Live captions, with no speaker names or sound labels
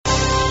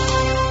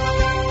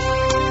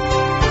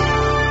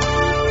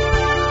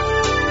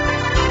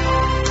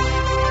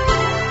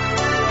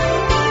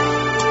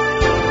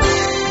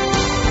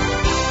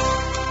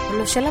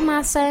Olosho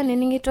Maasai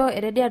niningito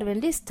eredi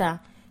Adventista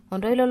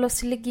ondo ilo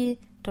losiligi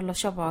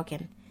tolosho pookin.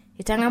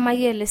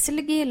 Itang'amayie le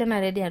siligi lena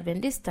eredi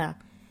Adventista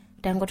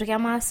tenkutuk e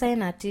Maasai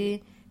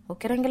natii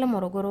Okerenke le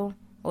Morogoro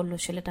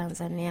olosho le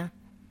Tanzania.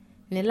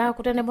 Nila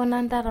kutenebo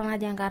nantara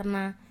naji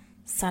enkarna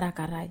Sara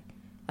Karai.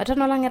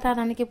 Watono lang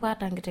etata nikipuo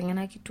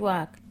aiteng'ena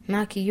kituak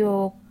na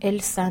kiyiok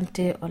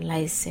Elisante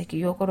Olaise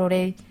kiyiok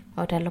ororei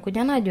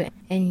otelukunya najo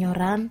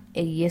enyoran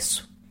e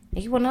Yesu.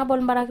 Nikipuo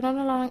nabol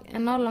mbarakinoto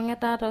enolong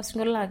etata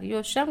osingolio la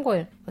kiyiok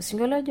Shangoyo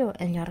osingolio ojo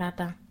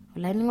enyorata.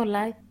 Olainingo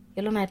lai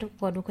yelo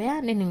naitukuo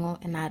dukuya niningo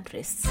ena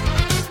address.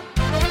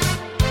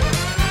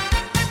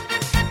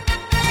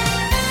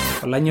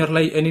 Olanyor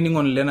lai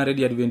eniningon lena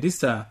Radio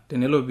Adventista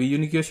tenelo biyu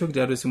nikiyoshok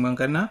tiatua simu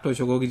enkarna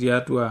toshokoki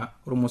tiatua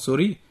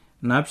ormosori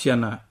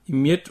naapishana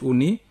imiet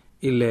uni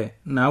ile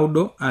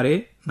naudo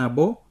are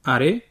nabo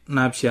are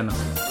naapishana.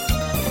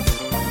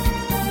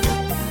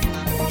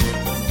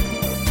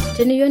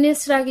 Teniyieu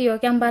nisiraki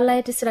yiok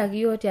empalai tisiraki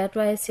yiok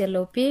tiatua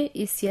SLP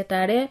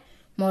isietare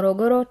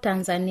Morogoro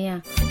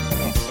Tanzania.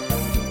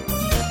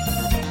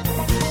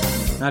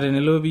 Na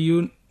tenelo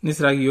biyu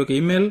nisiraki yiok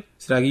email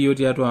siraki yiok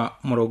tiatua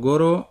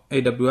Morogoro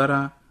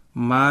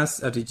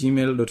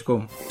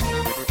awr@gmail.com.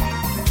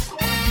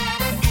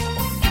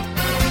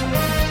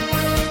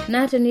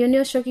 Na teniyieu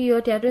nioshoki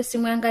yiok tiatua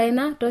simu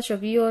enkaina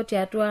toshoki yiok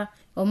tiatua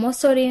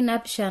omosori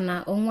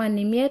napishana ong'uan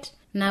imiet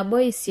nabo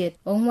isiet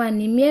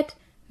ong'uan imiet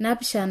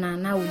napishana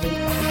naudo.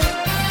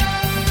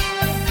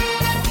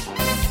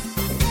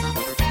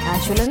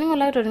 Ashulani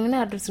ngolai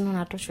toringina adusinu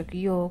na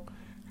toshoki yiok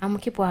amu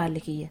kipuo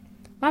alikiye.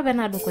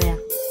 Mabena dukuya.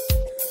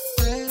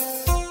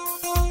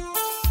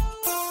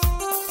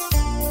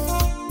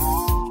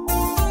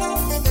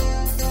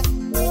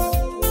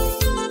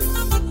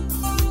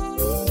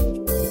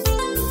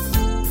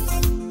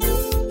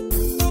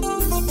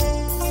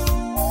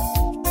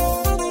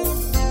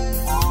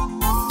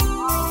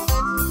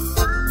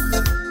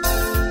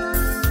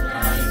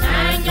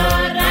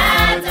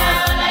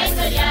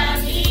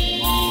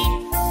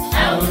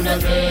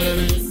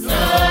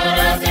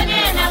 Sorrow, and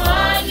then I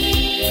want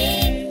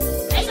you.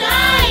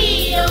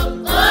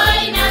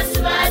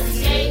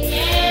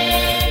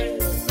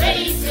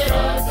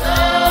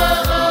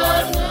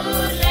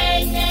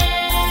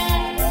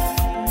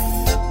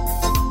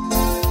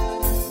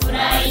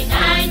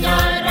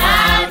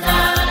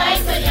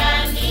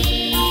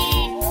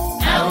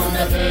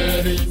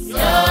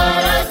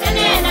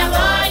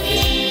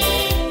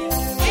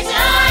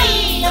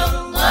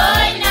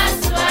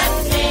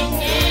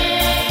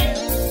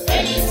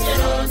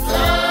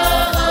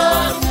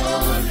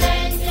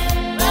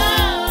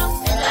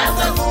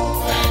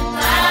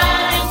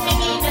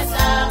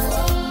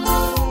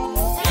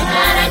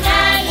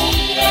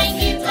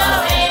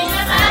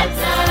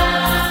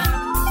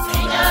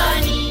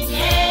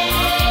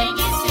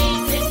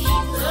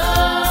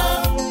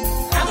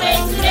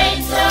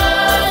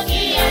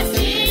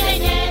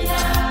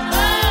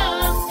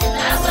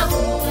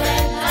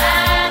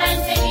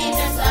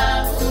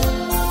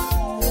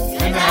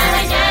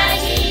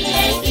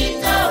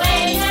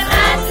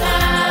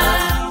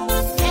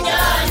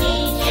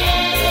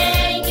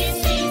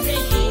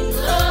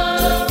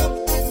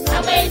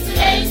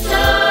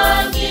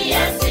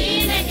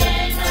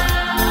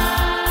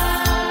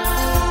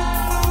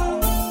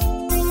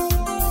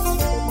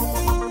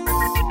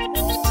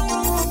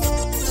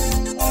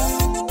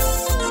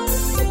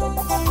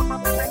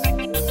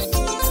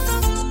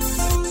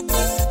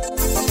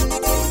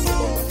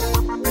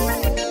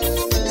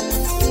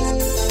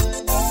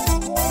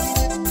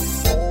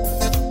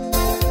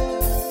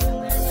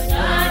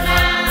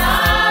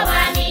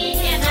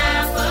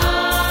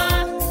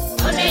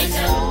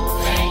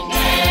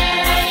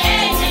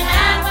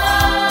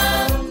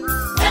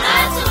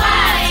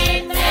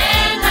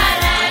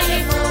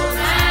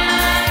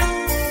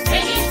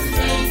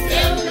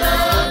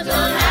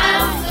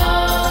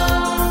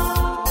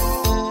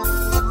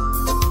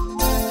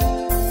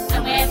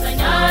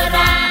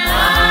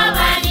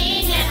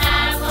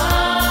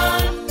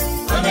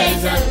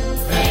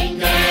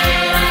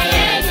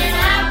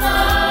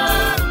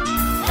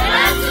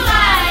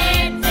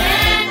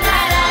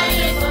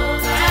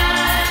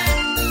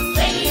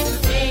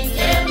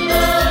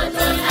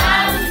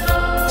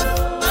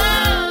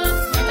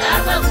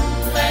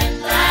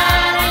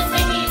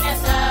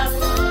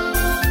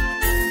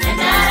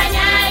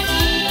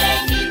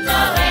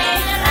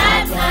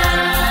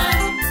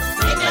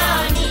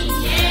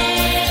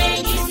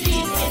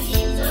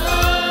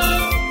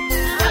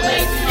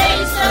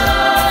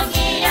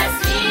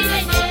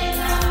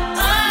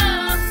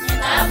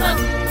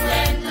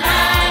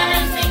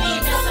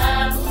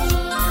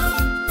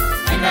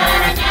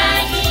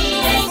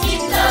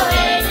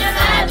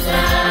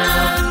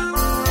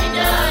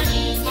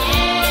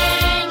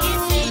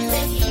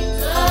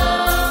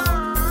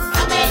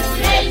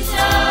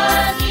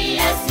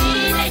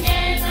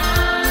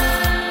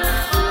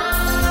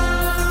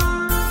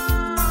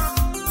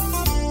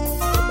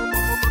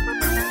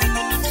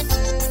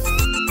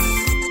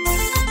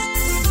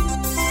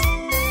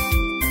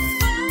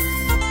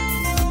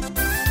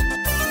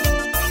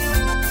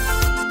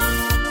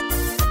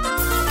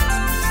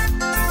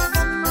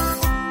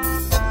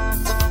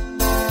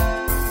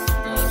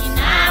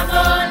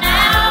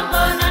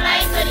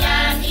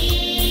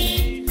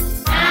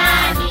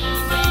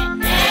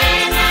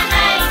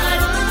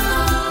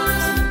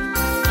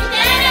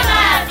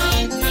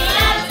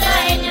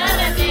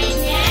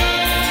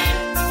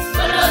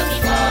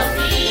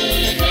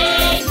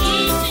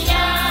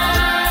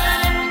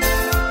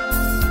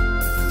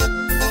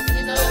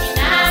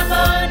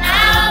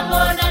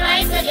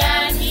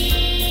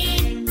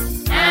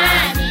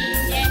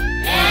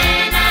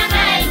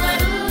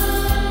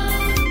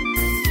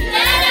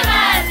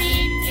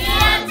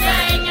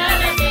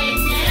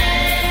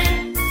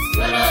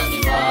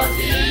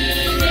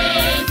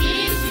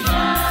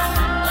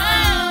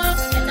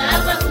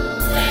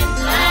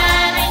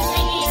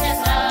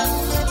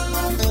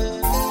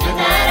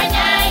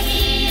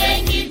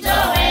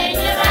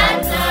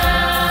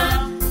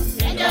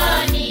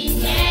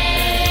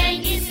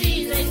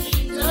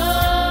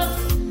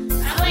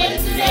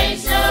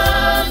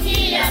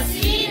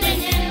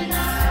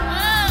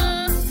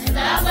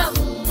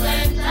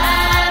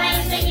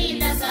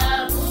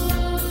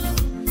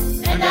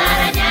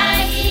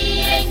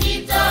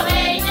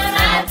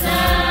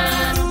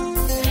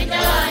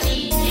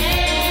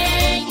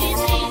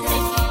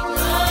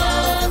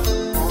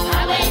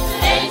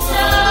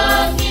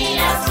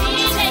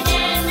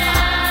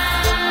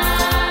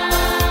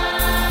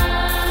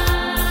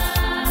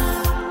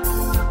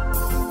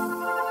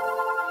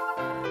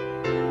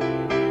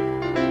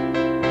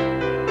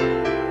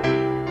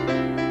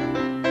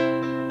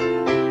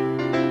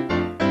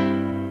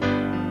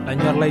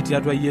 anyor lai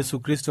tiatua Yesu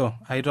Kristo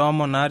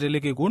aitoomon naa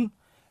telekekun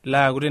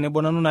laaku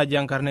tenebo nanu naji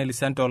enkarna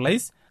Elisante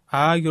Olais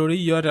aakirori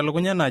iyiok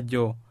telukunya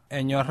najo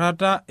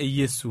enyorrata e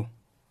Yesu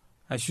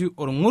ashu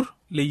orng'ur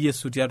le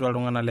Yesu tiatua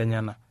iltung'anak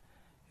lenyana.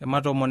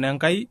 Ematoomon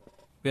Enkai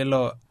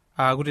pelo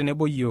aaku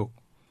tenebo iyiok.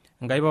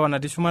 Enkai Papa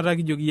natii shumata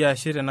kijoki iyie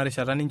ashe tena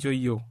rishata ninchoo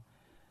iyiok.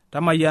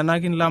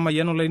 Tamayianaki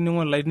lamayian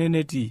olainining'o lai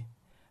nenetii.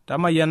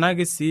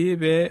 Tamayianaki sii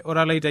pee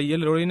ore alaitayie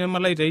lerorei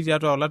nemalaitai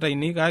tiatua olat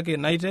ainei kake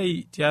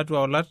naitai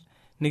tiatua olat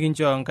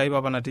nikinchoo Enkai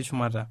Papa natii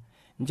shumata.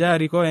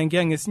 Njaariko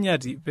enkiyang'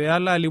 esinyati pee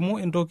ala alimu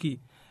entoki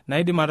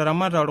naidim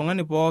ataramata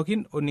oltung'ani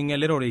pookin oning'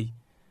 ele rorei.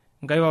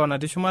 Enkai Papa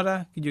natii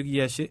shumata kijoki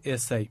iyie ashe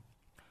esai.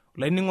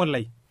 Olainining'o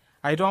lai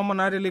aitoomon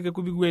naa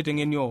telekekun pikipuo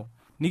aiteng'enio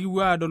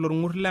nikipuo aadol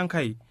orng'ur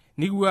lenkai,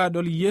 nikipuo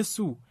aadol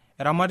Yesu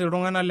eramat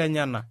iltung'anak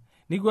lenyana,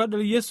 nikipuo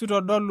aadol Yesu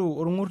itodolu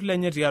orng'ur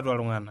lenye tiatua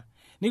iltung'anak,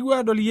 nikipuo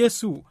aadol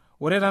Yesu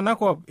ore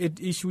tenakop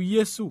ishu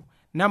Yesu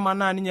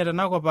nemanaa ninye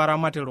tenakop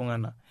aramat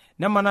iltung'anak,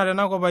 nemanaa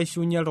tenakop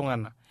aishuunye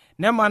iltung'anak,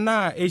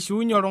 nemanaa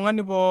eishuunye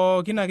oltung'ani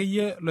pookin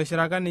akeyie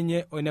loishiraka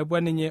ninye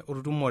oinepua ninye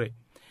otutumore.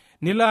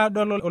 Nilo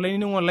adol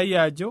olainining'o lai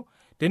ajo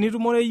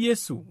tenitumore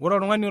Yesu, ore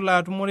oltung'ani olo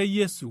atumore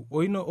Yesu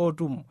oino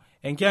otum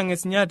enkiyang'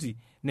 esinyati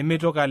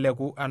nemeitoki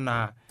aleku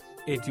anaa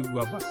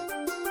etiu apa.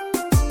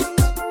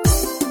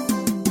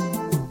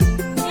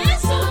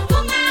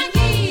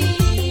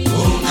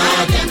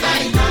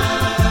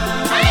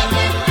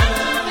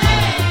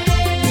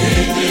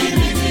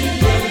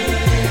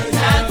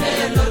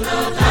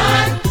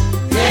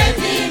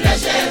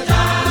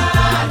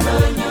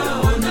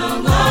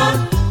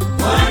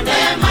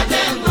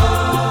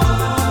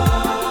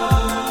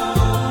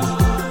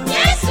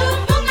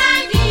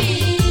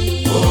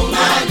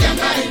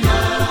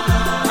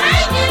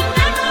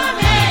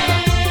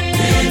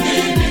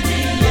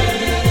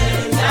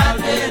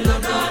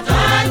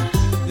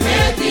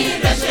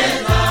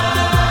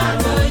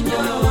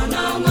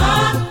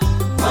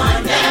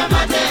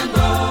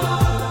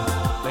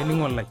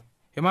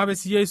 Emape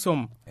siya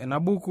isom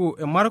enabuku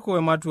emarko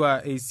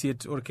ematua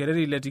eisiet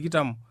orkereri le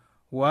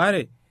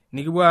 22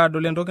 nikipuo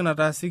adol entoki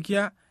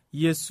nataasikia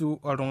Yesu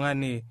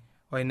oltung'ani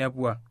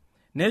oinepua.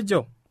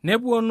 Nejo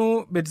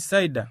nepuonu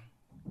Betisaida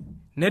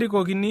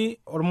nerikokini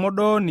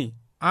ormodooni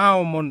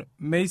aomon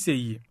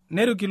meiseyie.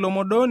 Nerik ilo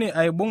modooni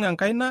aibung'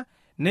 enkaina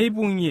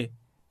neipung'ie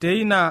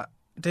teina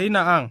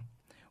ang'.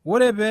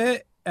 Ore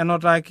pee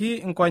enotaki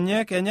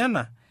inkonyek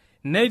enyana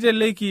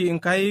neiteleki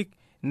inkaik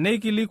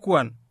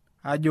neikilikuan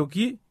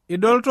ajoki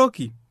idol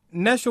toki,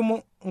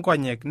 neshumu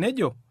nkonyek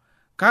nejo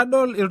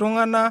kadol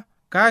iltung'ana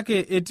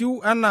kake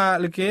etiu anaa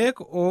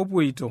ilkeek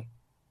oopuoito.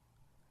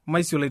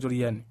 Maisio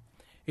laitoriani.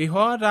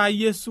 Ihoo taa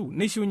Yesu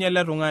nishiunye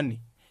ele tung'ani.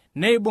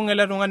 Neibung'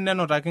 ele tung'ani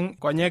nenotaki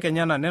nkonyek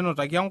enyana,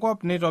 nenotaki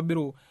enkop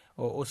neitobiru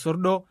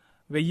osordo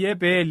peyie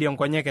peelie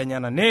nkonyek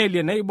enyana.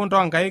 Neelie neibung'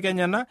 toonkaik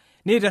enyana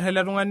neiter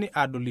ele tung'ani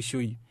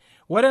adolishoi.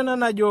 Ore ena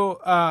najo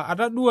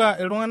atadua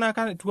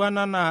iltung'ana etiu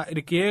anaa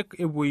ilkeek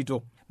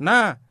epuoito.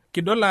 Naa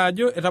kidol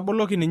ajo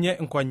etaboloki ninye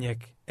nkonyek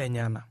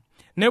enyana.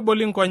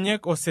 Neboli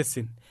nkonyek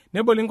osesen.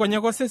 Neboli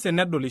nkonyek osesen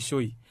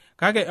nedolishoi.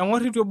 Kake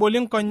eng'or itu eboli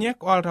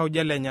nkonyek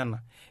oltauja lenyana.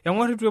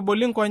 Eng'or itu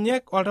eboli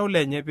nkonyek oltau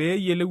lenye pee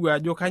eyiolou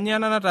ajo kanyoo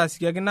ena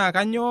nataasikiaki naa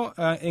kanyoo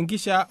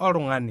enkishaa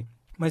oltung'ani.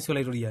 Maisio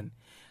laitoriani.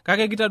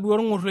 Kake kitaduo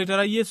orng'ur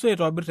loitara Yesu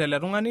aitobir tele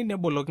tung'ani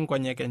neboloki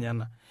nkonyek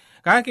enyana.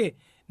 Kake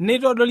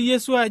neitodol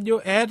Yesu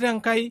ajo eeta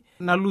Enkai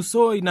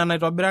nalusoo ina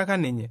naitobiraka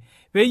ninye.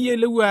 Pee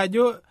eyiolou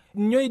ajo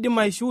nyoo idim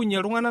aishuunye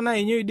iltung'anak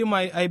naa nyoo idim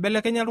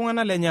aibelekenya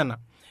iltung'anak lenyana.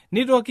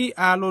 Nitoki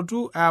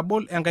alotu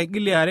abol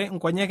enkaigili are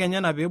nkonyek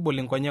enyana pee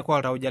ebol nkonyek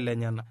oltauja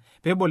lenyana.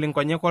 Pee ebol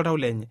nkonyek oltau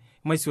lenye.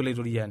 Maisio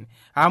laitoriani.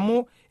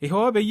 Amu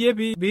ihoo peyie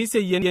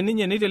peiseyie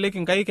ninye neiteleki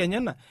nkaik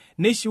enyana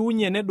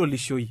neishuunye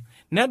nedolishoi.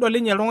 Nedol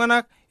ninye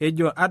iltung'anak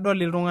ejo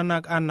adol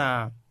iltung'anak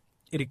anaa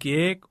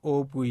irkeek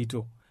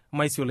oopuoito.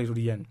 Maisio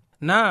laitoriani.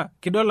 Naa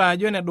kidol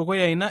ajo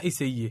enedukuya ina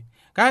iseyie.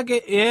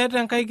 Kake eeta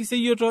enkai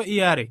kiseyioto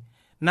iare.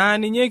 Naa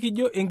ninye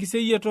kijo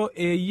enkiseyioto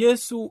e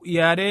Yesu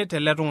iare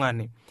tele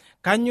tung'ani.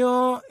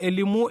 Kanyoo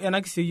elimu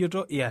ena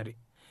kiseyioto iare?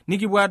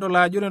 Nikipuo adol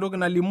ajo entoki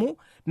nalimu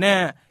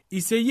naa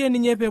iseyie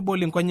ninye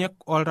peebol nkonyek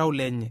oltau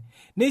lenye.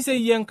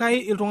 Neiseyie Enkai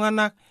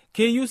iltung'anak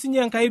keyieu sinye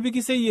Enkai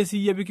pikiseyie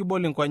siyie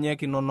pikibol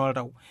nkonyek inono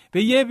oltau.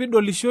 Peyie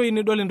pidolishoi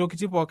nidol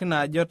intokitin pookin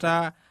naajo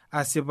taa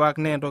asipak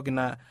naa entoki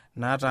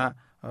naata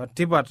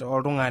tipat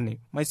oltung'ani.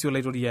 Maisio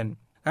laitoriani.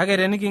 Kake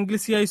tenikingil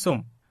sii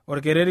aisom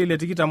orkereri le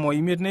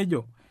 25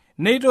 nejo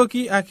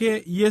neitoki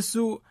ake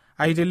Yesu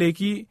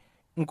aiteleki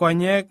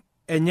nkonyek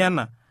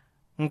enyana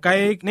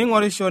nkaik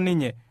neing'orisho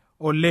ninye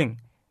oleng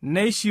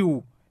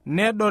neishiu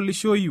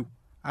nedolishoyu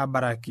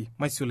abaraki.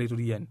 Maisio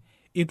laitoriani.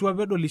 Itu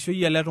apa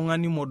edolishoi ele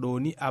tung'ani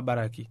modooni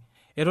abaraki.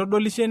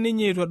 Etodolishe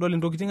ninye itu edol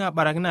intokitin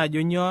abaraki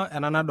naajo nyoo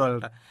ena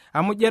nadolta.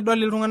 Amu je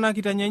edol iltung'anak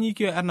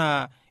kitanyanyukie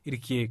anaa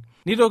irkeek.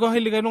 Nitoki oshi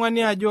likae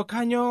tung'ani ajo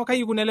kanyoo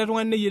kaikuna ele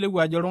tung'ani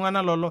neyiolou ajo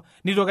iltung'anak lolo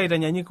nitoki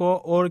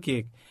aitanyanyuko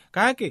orkeek.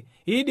 Kake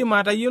idim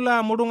atayiolo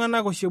amu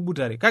iltung'anak oshi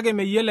ebutare. Kake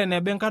meyiolo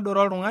eneba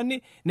enkadoro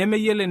oltung'ani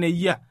nemeyiolo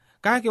eneyia.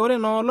 kake ore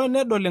noolo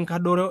nedol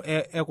enkadoro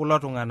kulo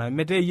tung'anak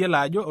meteyiolo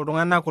ajo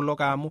iltung'anak kulo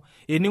kaamu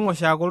ening'o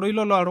shaake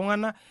oltoilo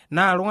looltung'anak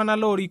naa iltung'anak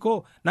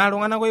loorikoo naa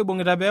iltung'anak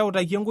oibung'ita pee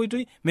eutaki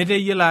enkoitoi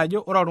meteyiolo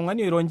ajo ore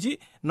oltung'ani oironji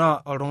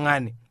naa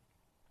oltung'ani.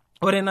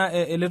 Ore na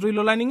ele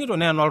toilo laning'ito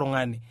naa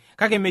enoltung'ani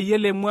kake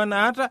meyiolo emua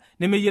naata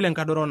nemeyiolo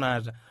enkadoro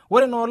naata.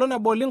 Ore noolo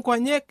neboli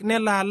nkonyek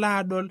nelo alo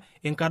adol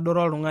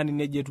enkadoro oltung'ani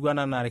nejo etiu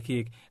enaa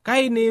irkeek.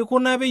 Kai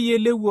neikuna peyie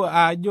eleu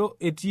ajo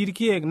etii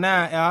irkeek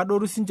naa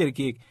eadoru sinche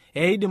irkeek.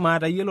 Eidim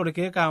atayiolo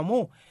irkeek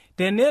amu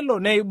tenelo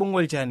neibung'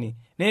 olchani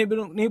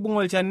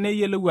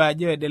neyiolou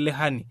ajo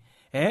edelehani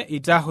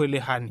itaho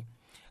elehani.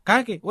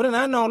 Kake ore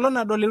naa noolo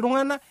nadol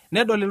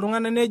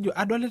iltung'anak nejo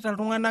adolita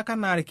iltung'anak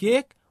anaa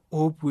irkeek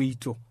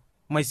oopuito.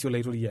 Maisio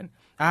laitoriani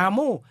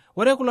amu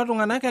ore kulo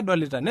tung'anak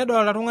edolita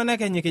nedolita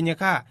iltung'anak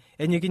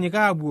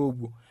enyikinyikaa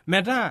abuobuo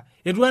metaa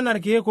etiu enaa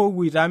irkeek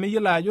oopuito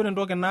meyiolo ajo ore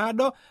entoki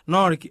naado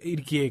naa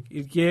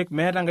irkeek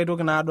meeta enkai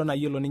toki naado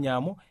nayiolo ninye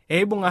amu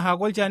eibung'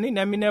 ahako olchani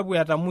neminepu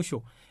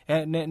etamusho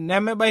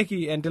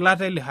nemebaiki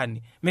entilata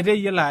elehani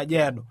meteyiolo ajo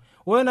eedo.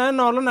 Ore naa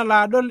noolo nalo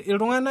adol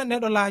iltung'anak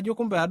nedol ajo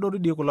kumbe adoru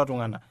dii kulo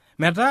tung'anak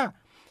metaa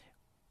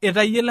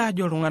etayiolo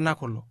ajo iltung'anak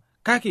kulo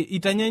kake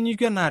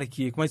itanyanyukie enaa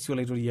irkeek. Maisio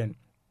laitoriani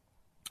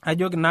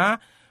ajoki naa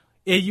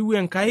eyiu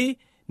Enkai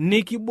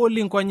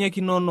nikiboli nkonyek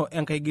inono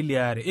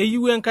enkaigiliare,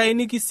 eyiu Enkai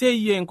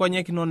nikiseyie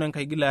nkonyek inono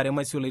enkaigiliare.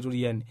 Maisio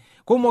laitoriani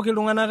kumok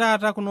iltung'anak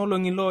taata kuna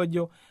olong'i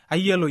loojo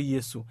ayiolo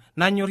Yesu,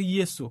 nanyor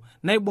Yesu,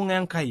 naibung'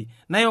 Enkai,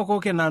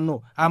 nayokoke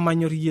nanu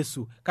amanyor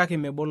Yesu kake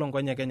mebolo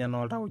nkonyek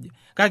enyenak oltauja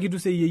kake itu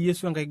seyie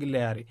Yesu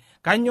enkaigiliare.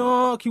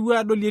 Kanyoo kipuo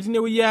adolie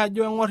tinewueji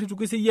ajo eng'or itu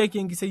kiseyieki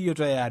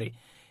enkiseyioto eare.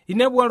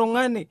 Inepu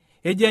oltung'ani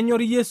ejo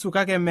enyor Yesu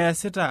kake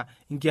meesita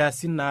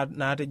nkiasin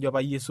naatejo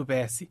apa Yesu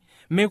peesi.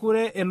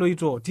 Mekure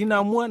eloito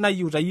tinamua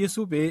nayiuta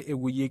Yesu pee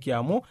epuoyieki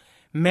amu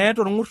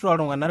meeta orng'urt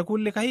oltung'anak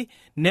kulikai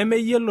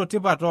nemeyiolo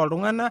tipat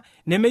oltung'anak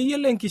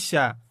nemeyiolo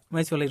enkishaa.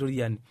 Maisio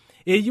laitoriani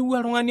eyiu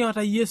oltung'ani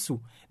oota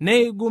Yesu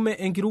neigume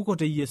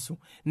enkirukoto Yesu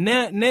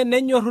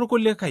nenyorru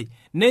irkulikai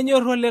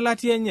nenyorru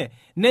olelati enye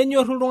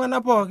nenyorru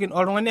iltung'anak pookin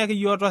oltung'ani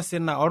akeyie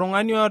otosina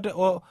oltung'ani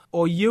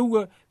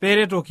oyieu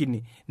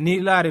peeretokini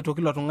nilo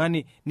aretoki ilo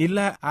tung'ani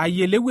nilo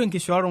ayieleu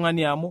enkishaa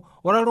oltung'ani amu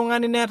ore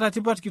oltung'ani neeta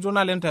tipat kitok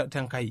naleng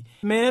tenkai.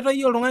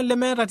 Meetai oltung'ani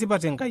lemeeta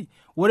tipat enkai.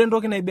 Ore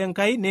entoki naiba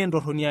Enkai naa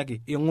entorroni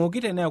ake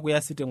eng'oki teneeku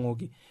iasita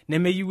eng'oki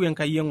nemeyieu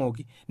Enkai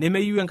eng'oki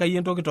nemeyieu Enkai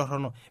entoki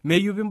torrono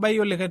meyieu piimbaie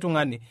olikae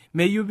tung'ani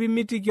meyieu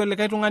piimitiki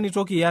olikae tung'ani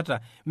toki iyata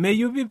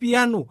meyieu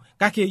pipianu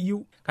kake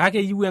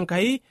eyieu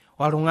Enkai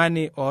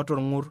oltung'ani oota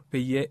orng'ur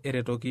peyie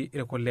eretoki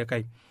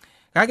irkulikae.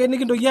 Kake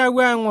nikintoki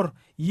aapuo aing'or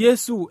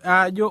Yesu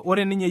ajo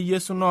ore ninye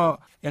Yesu naa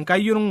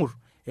Enkai orng'ur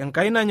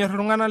Enkai nanyor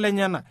iltung'anak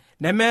lenyenak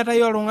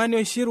nemeetai oltung'ani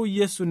oishiru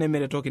Yesu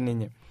nemeretoki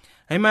ninye.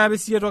 Aimaa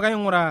siye toki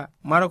aing'ura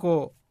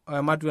Marko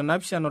Matthew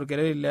 7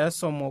 orkereri le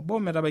 11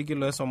 metabaiki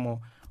lo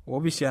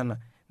 15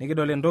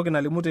 nikidol entoki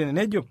nalimu tene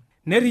nejo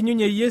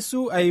nerinyunye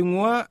Yesu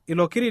aing'ua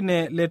ilo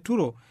kirine le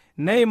Turo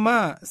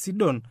neimaa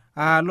Sidon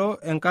aalo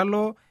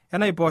enkalo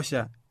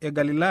enaiposha e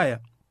Galilaya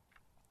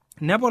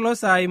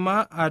nepolosa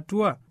aimaa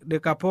atua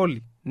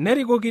Dekapoli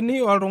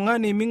nerikokini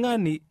oltung'ani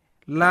ming'ani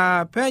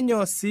laa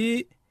penyo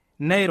sii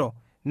neiro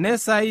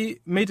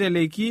nesai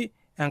meiteleki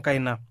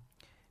enkaina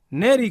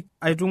nerik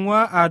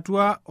aitung'ua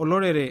atua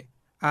olorere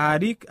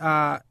aarik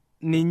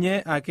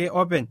ninye ake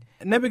openy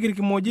nepik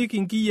irkimojik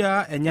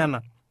inkiyiaa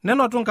enyana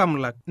nenotu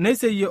nkamlak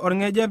neiseyie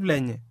orng'ejep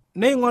lenye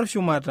neing'or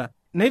shumata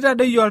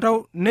neitadoyio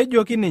oltau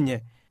nejoki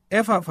ninye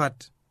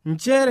Efafat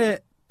nchere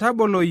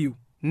taboloyu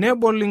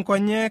nebol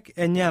inkonyek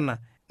enyana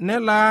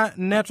nelaa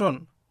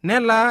neton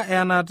nelaa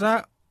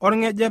eanata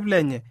orng'ejep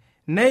lenye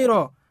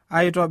neiro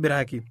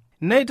aitobiraki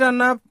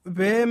neitanap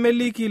pee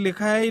meliki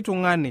likae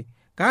tung'ani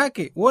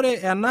kake ore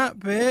ena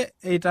pee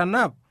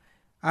eitanap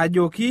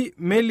ajoki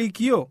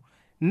melikio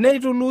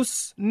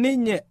neitulus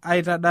ninye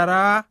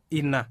aitadaraa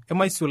ina.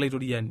 Emaisio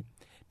laitoriani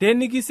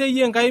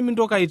tenikiseyie Enkai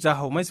mintoki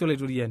aitaho. Maisio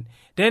laitoriani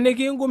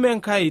tenikingume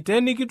Enkai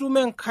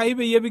tenikitume Enkai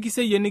peyie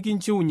pikiseyie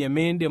nikinchiunye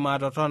miindim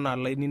atotona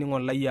lainining'o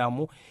lai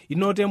amu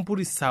inoto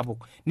empuri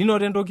sapuk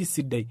ninoto entoki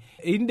sidai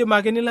indim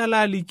ake nilo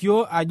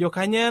alikio ajo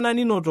kanyoo ena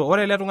ninoto.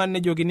 Ore ele tung'ani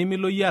nejokini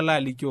milo yie alo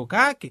alikio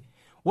kake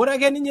ore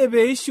ake ninye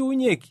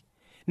peishiunyeki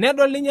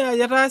nedol ninye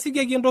ajo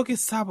etaasikieki entoki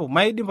sapuk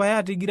maidim pae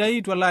atigirai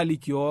itu alo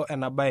alikio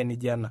ena baye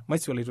nijo ena.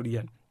 Maisio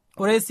laitoriani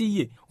ore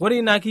siyie ore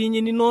ina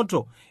kinyi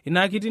ninoto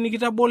ina kiti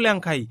nikitabolo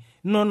Enkai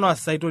inono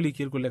sai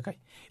toliki irkulikae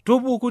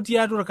tupuku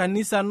tiatua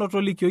orkanisa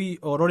notolikio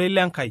orore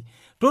lenkai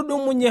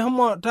tudumunye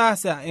homo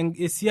taasa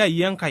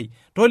esiai Enkai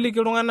toliki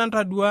iltung'anak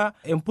ntadua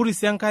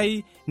empuris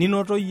Enkai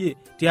ninoto yie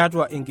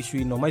tiatua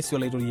enkishui ino. Maisio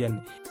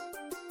laitoriani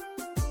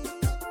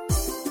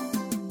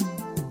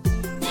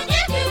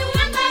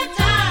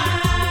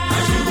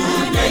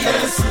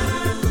Yesu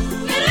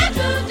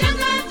Yesu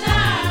jangata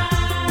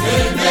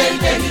Yesu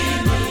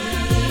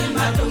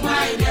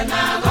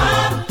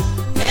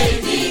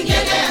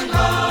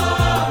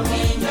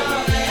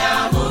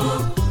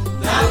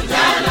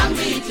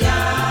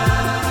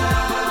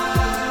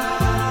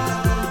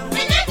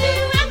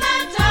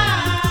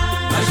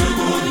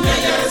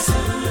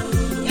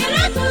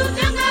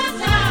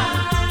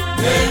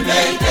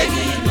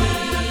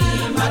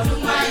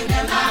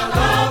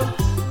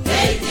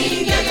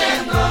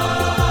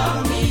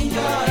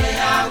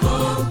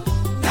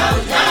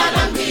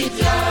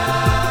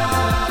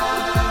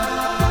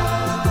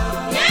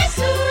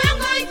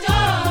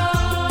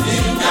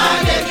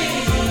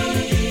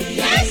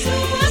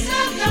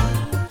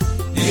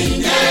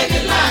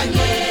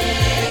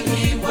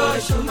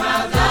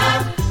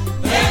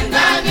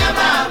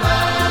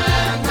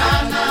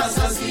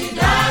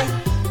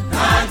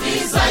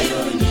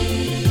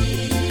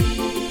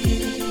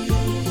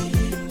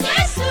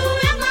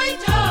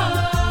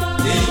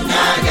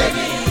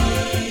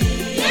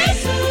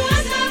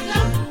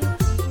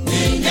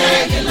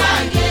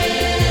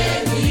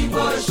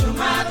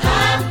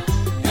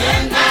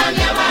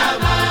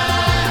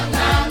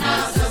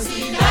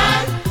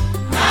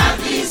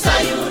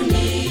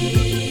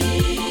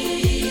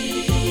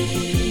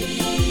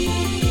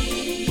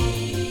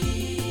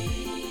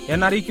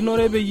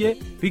enarikinore peyie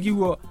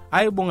pikiwuo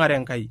aibung'are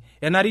Enkai,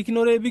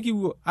 enarikinore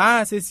pikiwuo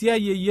aas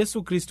esiai e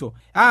Yesu Kristo,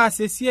 aas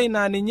esiai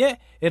naa ninye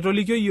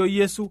etolikio yiok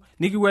Yesu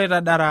nikiwuo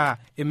aitadaraa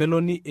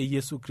emeloni e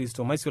Yesu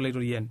Kristo. Maisio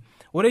laitoriani,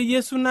 ore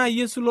Yesu naa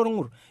Yesu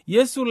lorng'ur,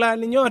 Yesu laa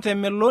ninye oota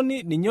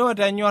emeloni, ninye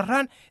oota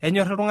enyorran,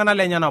 enyorr iltung'anak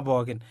lenyenak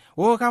pookin.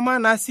 Kamaa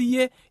naa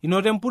siyie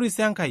inoto empuris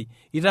Enkai,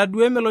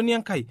 itadua emeloni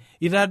Enkai,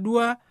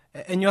 itadua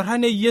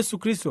enyorran e Yesu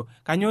Kristo,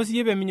 kanyoo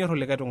siyie peminyorr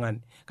olikae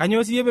tung'ani?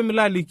 Kanyoo siyie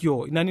pemilo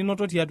alikio ina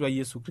ninoto tiatua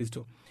Yesu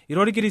Kristo?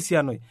 Ira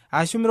orkirisianoi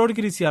ashu mira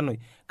orkirisianoi,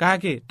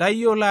 kake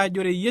tayiolo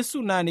ajo ore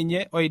Yesu naa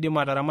ninye oidim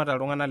ataramata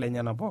iltung'anak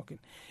lenyenak pookin.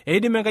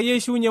 Eidim Enkai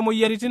aishiunye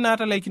moyiaritin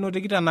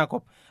naatalaikinote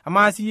tenakop.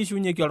 Amaa siyie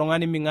ishiunyeki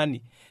oltung'ani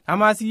ming'ani?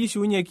 Amaa siyie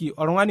ishiunyeki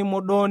oltung'ani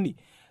modooni?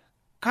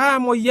 Kaa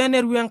moyian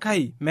eru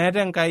Enkai?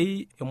 Meeta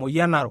Enkai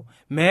emoyian naro,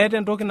 meeta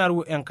entoki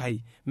naru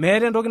Enkai,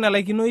 meeta entoki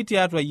nalaikinoi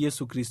tiatua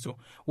Yesu Kristo.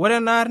 Ore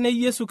enaarna e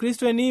Yesu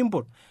Kristo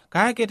eniimpot,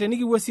 kake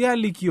tenikipuo sii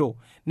alikio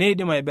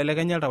neidim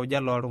aibelekenya iltauja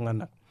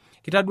looltung'anak.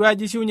 Kitadua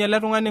ajo ishiunye ele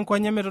tung'ani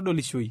nkonyek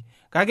metodolishoi,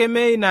 kake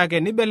mee ina ake,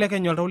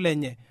 nibelekeny oltau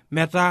lenye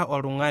metaa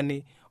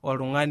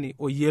oltung'ani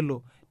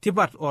oyiolo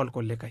tipat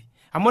oolkulikae.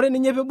 Amu ore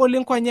ninye peeboli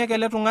nkonyek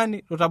ele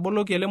tung'ani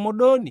lotaboloki ele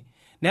modooni,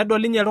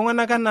 nedol ninye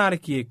iltung'anak enaa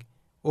irkiek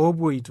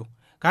oopoito.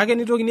 Kake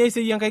nitokini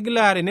aiseyie Enkai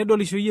gilaare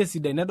nedolishoi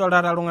esidai, nedol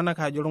taata iltung'anak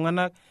ajo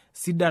iltung'anak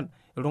sidan,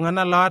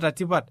 iltung'anak loota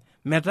tipat,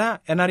 metaa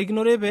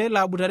enarikinore peelo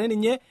abutare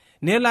ninye,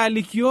 nelo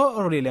alikio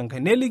ororei lenkai,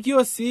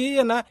 nelikio sii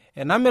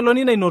ena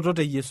meloni nainoto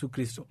te Yesu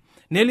Kristo,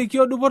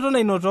 nelikio dupoto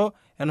nainoto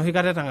enoshi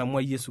kata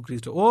etang'amua Yesu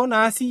Kristo.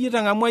 Naa siyie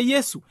tang'amua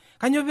Yesu,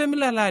 kanyoo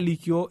peemilo alo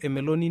alikio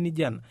emeloni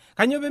nijo ena?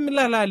 Kanyoo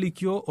peemilo alo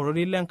alikio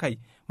ororei lenkai?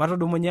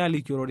 Matudumunye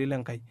alikio ororei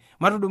lenkai,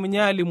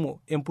 matudumunye alimu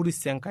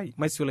empuris Enkai.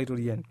 Maisio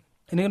laitoriani,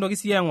 enikintoki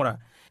sii aing'uraa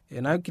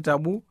ena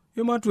kitabu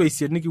ematua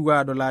 8 nikiwuo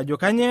adol ajo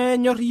kanyoo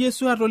enyorr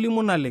Yesu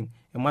atolimu naleng.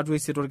 Ematua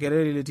 8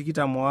 orkereri le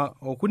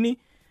 23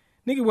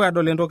 nikiwuo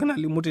adol entoki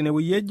nalimu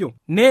tenewueji ejo,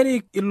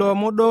 nerik ilo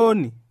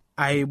modooni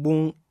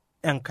aibung'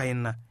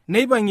 enkaina,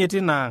 neipang'ie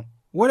tina ang'.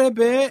 Ore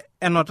pee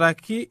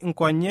enotaki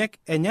nkonyek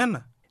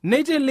enyana,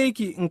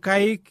 neiteleki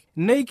nkaik,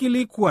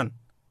 neikilikuan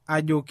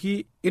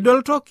ajoki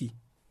idol toki.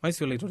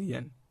 Maisio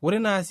laitoriani, ore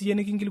naa siyie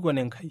nikinkilikuan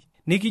Enkai,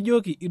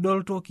 nikijoki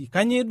idol toki,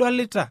 kanyoo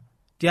idolita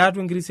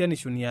tiatua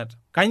enkirisianisho niata?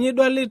 Kanyoo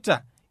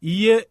idolita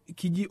iyie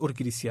kiji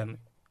orkirisiano?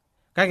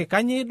 Kake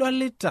kanyoo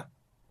idolita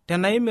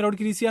tenaimira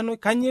orkirisiano?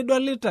 Kanyoo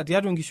idolita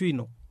tiatua enkishui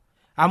ino?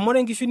 Amu ore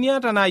enkishui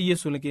niata naa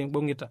Yesu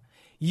likimbung'ita,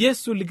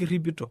 Yesu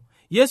likirripito,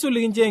 Yesu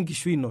likinchoo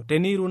enkishui ino.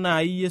 Teniiru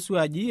naai Yesu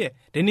aji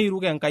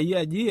teniiruk Enkai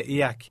aji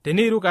iyaki,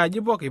 teniiruk ajo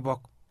ipok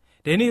ipok,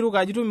 teniiruk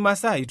ajo itum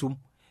masaa itum,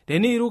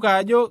 teniiruk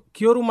ajo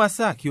kioru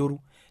masaa kioru,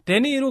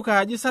 teniiruk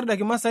ajo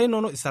isardaki masaa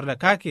inono isardaki,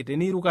 kake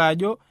teniiruk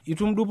ajo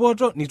itum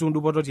dupoto nitum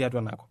dupoto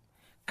tiatua nako.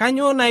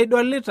 Kanyoo na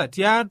idolita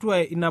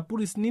tiatua ina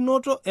puris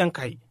ninoto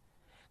Enkai?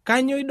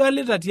 Kanyoo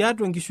idolita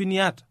tiatua enkishui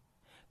niata?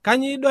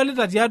 Kanyoo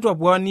idolita tiatua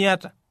puan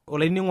niata?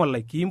 Olainining'oni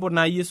lai, kiimpot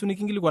naa Yesu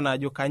nikinkilikuan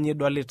ajo kanyoo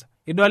idolita?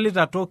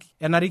 Idolita toki?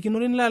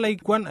 Enarikinore nilo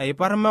alaikuan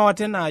aipar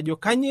mewatena ajo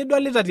kanyoo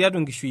idolita tiatua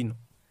enkishui ino?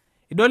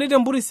 Idolita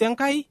empuris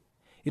Enkai?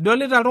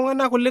 Idolita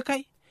iltung'anak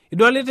kulikae?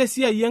 Idolita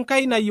esiai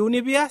Enkai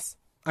nayieuni pias?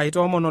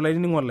 Aitoomon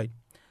olainining'oni lai,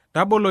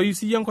 taboloyu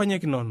siyie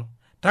nkonyek inono,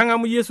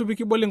 tang'amu Yesu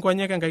pikibol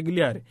nkonyek Enkai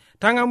giliare,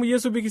 tang'amu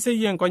Yesu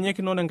pikiseyie nkonyek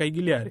inono Enkai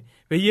giliare,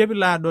 peyie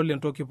pilo adol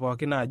entoki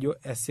pookin ajo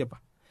esipa.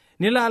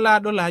 Nilo alo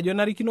adol ajo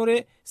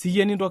narikinore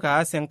siyie nintoki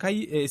aas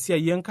Enkai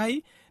esiai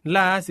Enkai, nilo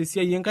aas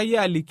esiai Enkai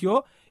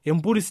alikio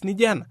empuris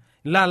nijo ena,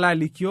 nilo alo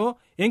alikio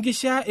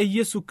enkishaa e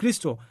Yesu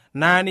Kristo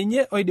naa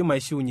ninye oidim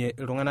aishiunye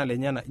iltung'anak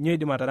lenyenak, ninye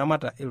oidim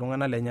ataramata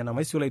iltung'anak lenyenak.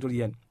 Maisio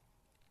laitoriani,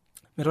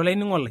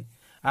 metolainining'oni lai,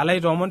 ala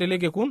itoomon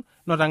telekekun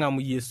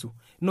notang'amu Yesu,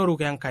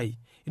 inoruk Enkai,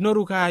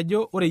 inoruk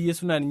ajo ore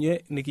Yesu naa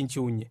ninye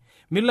nikinchiunye.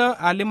 Milo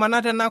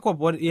alimana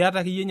tenakop iyata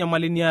akeyie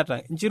nyamali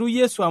niata, nchiru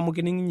Yesu amu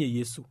kining'inye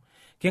Yesu.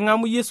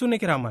 King'amu Yesu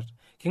nikiramat,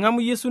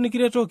 king'amu Yesu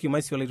nikiretoki.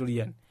 Maisio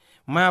laitoriani,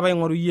 maapa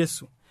aing'oru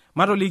Yesu,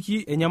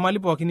 matoliki enyamali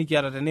pookin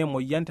nikiata, tenaa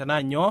emoyian,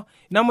 tenaa nyoo,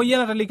 ina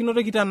moyian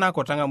atalikinoto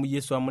kitanako, tang'amu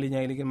Yesu amu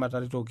linye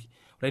nikimataretoki.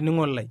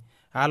 Olainining'oni lai,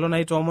 alo naa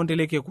itoomon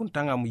telekekun,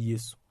 tang'amu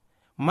Yesu.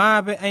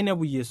 Maape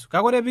ainepu Yesu,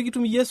 kake ore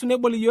pikitum Yesu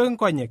nebol iyiok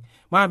nkonyek,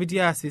 maapitii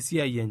aas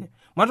esiai enye.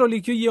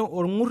 Matolikio iyiok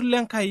orng'ur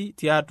lenkai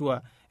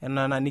tiatua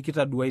enana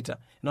nikitaduaita,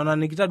 enana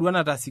nikitadua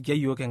nataasikia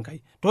iyiok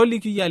Enkai.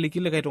 Tolikio iyiok aliki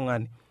likae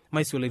tung'ani.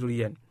 Maisio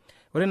laitoriani,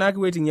 ore naa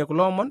kiwaiting'ie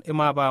kulo omon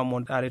emaapa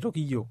amon aretoki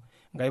iyiok.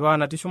 Enkai paa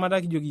natii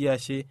shumata kijoki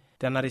ashe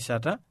tena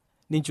rishata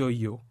ninchoo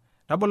iyiok.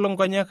 Tabolo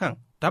nkonyek ang',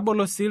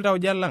 tabolo sii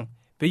iltauja lang',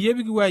 peyie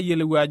pikipuo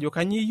ayiolou ajo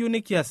kanyoo iyieu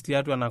nikias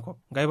tiatua enakop.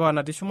 Enkai paa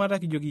natii shumata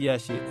kijoki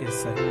ashe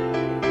esai.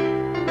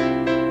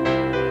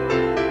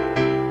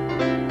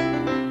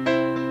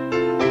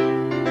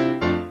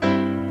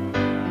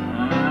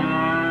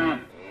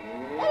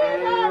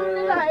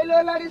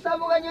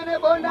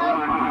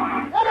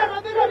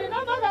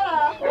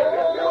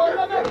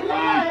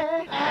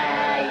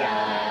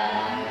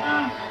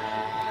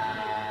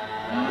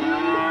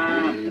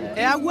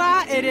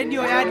 Eawua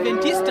eredio ya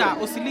Adventista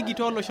osiligi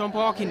tooloshon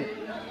pookin.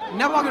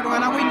 nepoki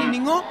iltung'anak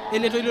oinining'o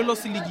eletoilo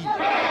losiligi.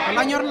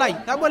 Olanyor lai,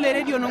 tabolo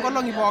eredio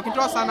nonkolong'i pookin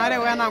toosanare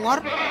wenang'or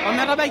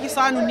ometabaiki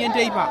saa uni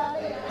enteipa.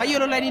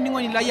 Tayiolo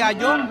lainining'oni lai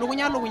ajo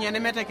lukunya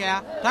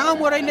nemetekeya.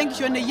 Tang'amu oroi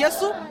lenkishon e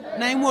Yesu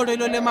naimu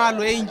ortoilo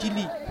lemaalo e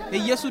Injili e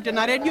Yesu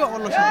tena redio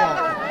olosho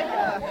pookin.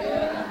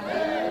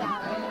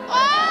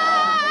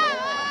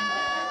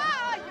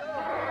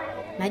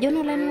 Najo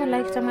nolainingo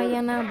lai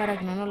kitamayiana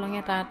barakinono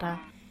longe taata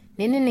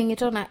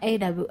ninining'ito na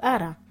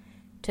AWR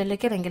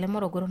telekerengele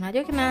Morogoro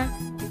najo kina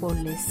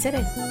ole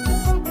sere.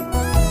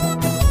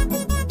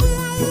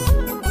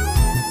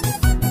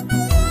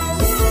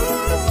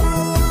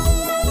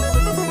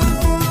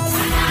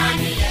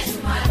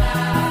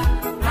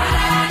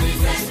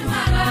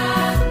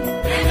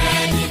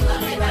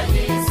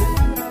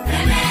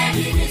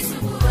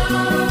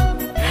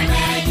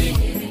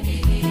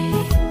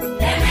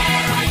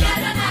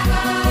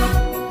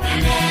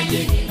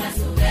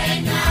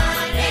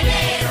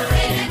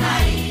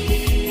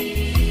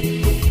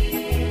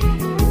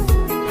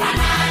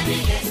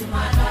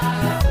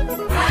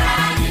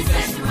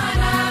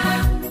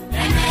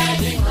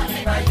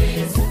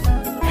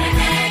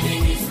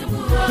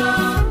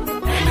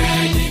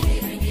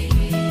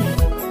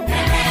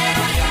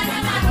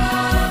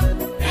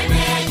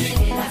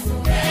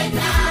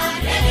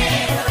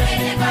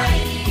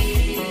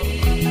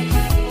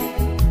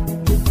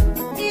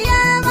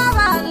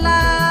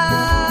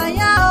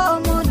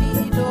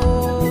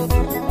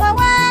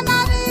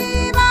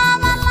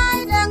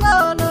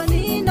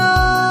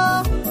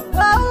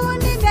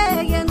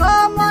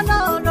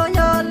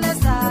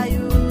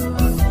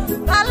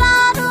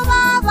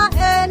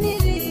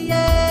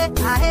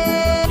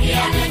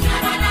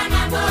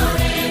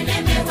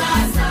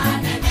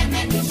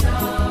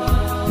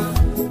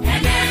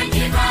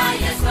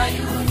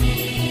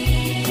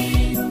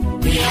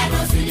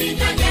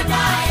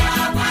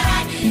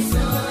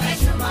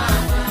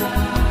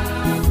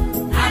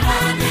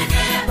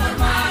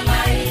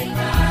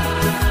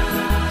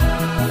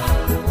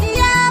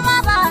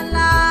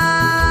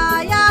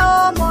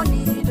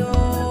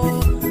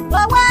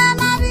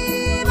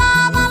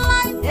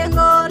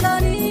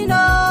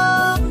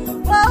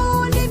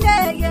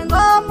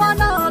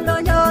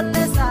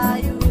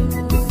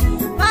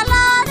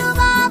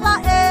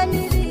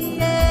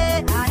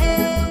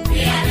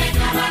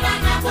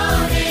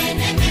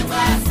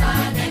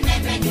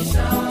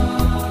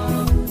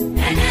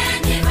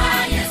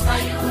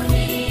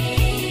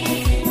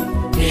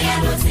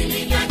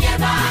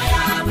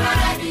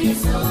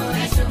 So